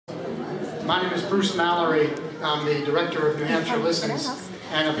My name is Bruce Mallory. I'm the director of New Hampshire Listens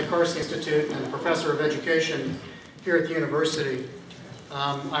and of the Carson Institute and professor of education here at the university.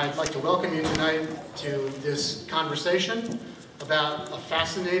 I'd like to welcome you tonight to this conversation about a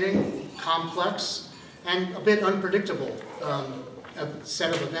fascinating, complex, and a bit unpredictable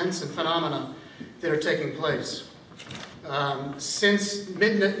set of events and phenomena that are taking place. Since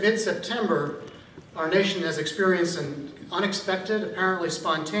mid-September, our nation has experienced an unexpected, apparently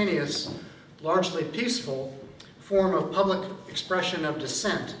spontaneous, largely peaceful form of public expression of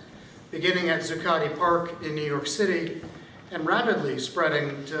dissent, beginning at Zuccotti Park in New York City and rapidly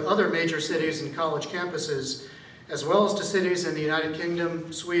spreading to other major cities and college campuses, as well as to cities in the United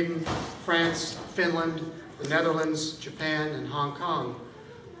Kingdom, Sweden, France, Finland, the Netherlands, Japan, and Hong Kong.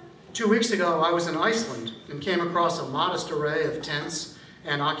 2 weeks ago, I was in Iceland and came across a modest array of tents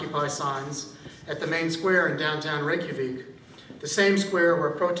and Occupy signs at the main square in downtown Reykjavik, the same square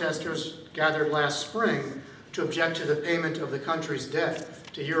where protesters gathered last spring to object to the payment of the country's debt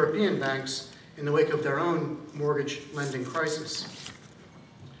to European banks in the wake of their own mortgage lending crisis.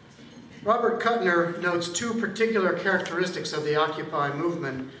 Robert Kuttner notes two particular characteristics of the Occupy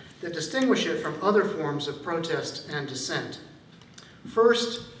movement that distinguish it from other forms of protest and dissent.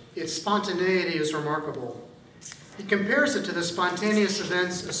 First, its spontaneity is remarkable. He compares it to the spontaneous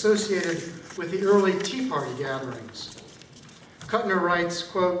events associated with the early Tea Party gatherings. Kuttner writes,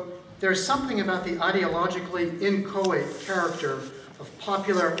 quote, "There's something about the ideologically inchoate character of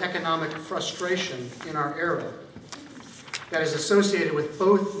popular economic frustration in our era that is associated with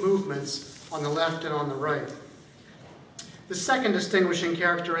both movements on the left and on the right. The second distinguishing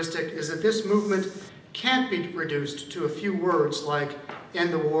characteristic is that this movement can't be reduced to a few words like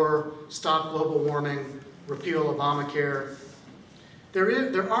end the war, stop global warming, repeal Obamacare.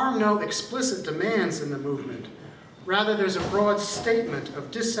 There are no explicit demands in the movement. Rather, there's a broad statement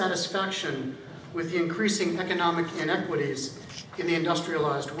of dissatisfaction with the increasing economic inequities in the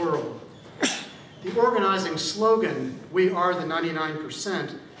industrialized world. The organizing slogan, 'We are the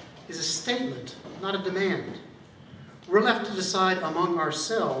 99%, is a statement, not a demand. We're left to decide among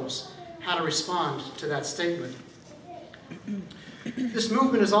ourselves how to respond to that statement. This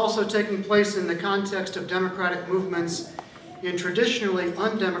movement is also taking place in the context of democratic movements in traditionally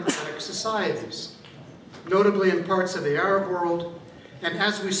undemocratic societies, notably in parts of the Arab world, and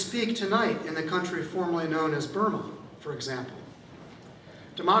as we speak tonight in the country formerly known as Burma, for example.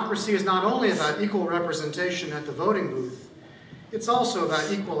 Democracy is not only about equal representation at the voting booth, it's also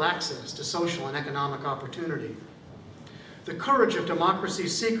about equal access to social and economic opportunity. The courage of democracy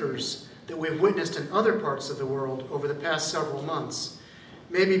seekers that we've witnessed in other parts of the world over the past several months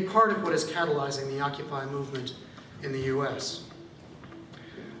may be part of what is catalyzing the Occupy movement in the US.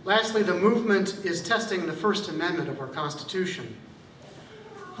 Lastly, the movement is testing the First Amendment of our Constitution.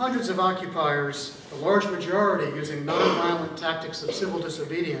 Hundreds of occupiers, the large majority using nonviolent tactics of civil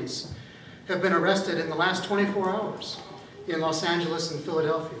disobedience, have been arrested in the last 24 hours in Los Angeles and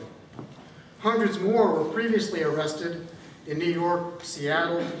Philadelphia. Hundreds more were previously arrested in New York,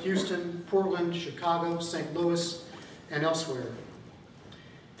 Seattle, Houston, Portland, Chicago, St. Louis, and elsewhere.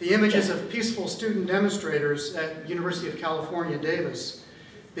 The images of peaceful student demonstrators at University of California, Davis,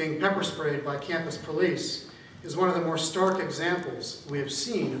 being pepper sprayed by campus police is one of the more stark examples we have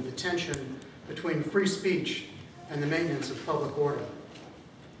seen of the tension between free speech and the maintenance of public order.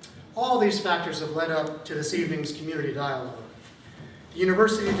 All these factors have led up to this evening's community dialogue. The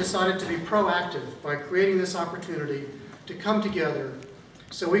university decided to be proactive by creating this opportunity to come together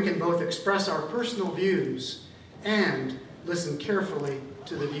so we can both express our personal views and listen carefully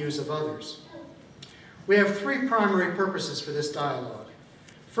to the views of others. We have three primary purposes for this dialogue.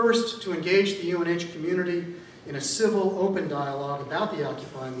 First, to engage the UNH community in a civil, open dialogue about the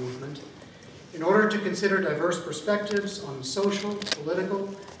Occupy movement in order to consider diverse perspectives on the social,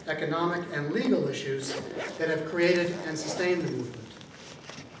 political, economic, and legal issues that have created and sustained the movement.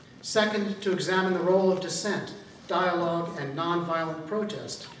 Second, to examine the role of dissent, dialogue, and nonviolent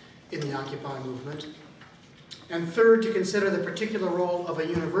protest in the Occupy movement. And third, to consider the particular role of a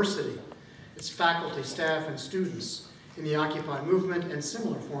university, its faculty, staff, and students in the Occupy movement and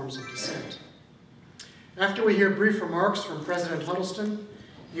similar forms of dissent. After we hear brief remarks from President Huddleston,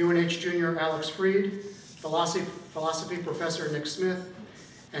 UNH Junior Alex Freed, philosophy professor Nick Smith,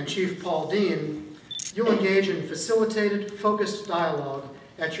 and Chief Paul Dean, you'll engage in facilitated, focused dialogue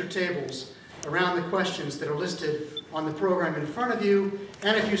at your tables around the questions that are listed on the program in front of you,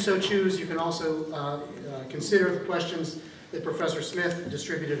 and if you so choose, you can also consider the questions that Professor Smith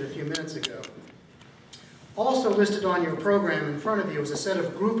distributed a few minutes ago. Also listed on your program in front of you is a set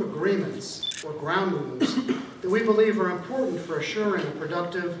of group agreements or ground rules that we believe are important for assuring a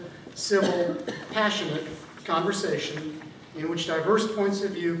productive, civil, passionate conversation in which diverse points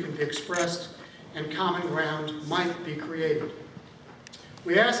of view can be expressed and common ground might be created.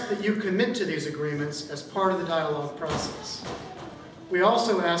 We ask that you commit to these agreements as part of the dialogue process. We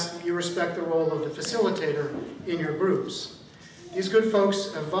also ask that you respect the role of the facilitator in your groups. These good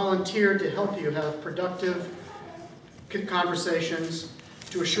folks have volunteered to help you have productive conversations,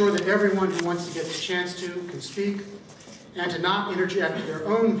 to assure that everyone who wants to get the chance to can speak, and to not interject their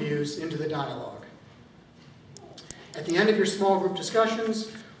own views into the dialogue. At the end of your small group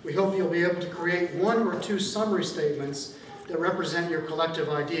discussions, we hope you'll be able to create 1 or 2 summary statements that represent your collective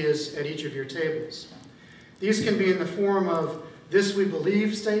ideas at each of your tables. These can be in the form of "this we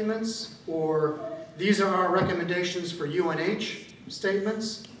believe" statements, or "these are our recommendations for UNH"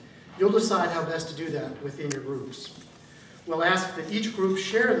 statements. You'll decide how best to do that within your groups. We'll ask that each group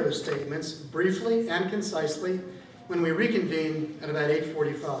share those statements briefly and concisely when we reconvene at about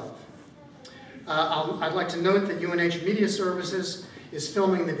 8:45. I'd like to note that UNH Media Services is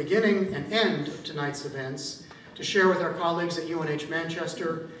filming the beginning and end of tonight's events to share with our colleagues at UNH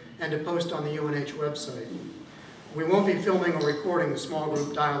Manchester and to post on the UNH website. We won't be filming or recording the small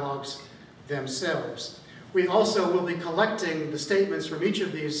group dialogues themselves. We also will be collecting the statements from each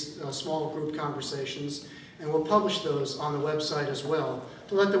of these small group conversations, and we'll publish those on the website as well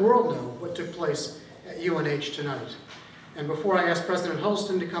to let the world know what took place at UNH tonight. And before I ask President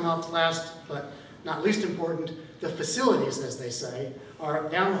Huddleston to come up, last but not least important, the facilities, as they say, are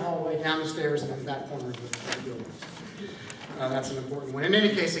down the hallway, down the stairs, and in the back corner of the building. That's an important one. In any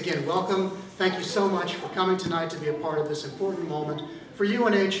case, again, welcome. Thank you so much for coming tonight to be a part of this important moment for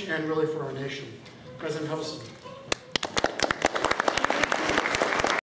UNH and really for our nation. President Huddleston.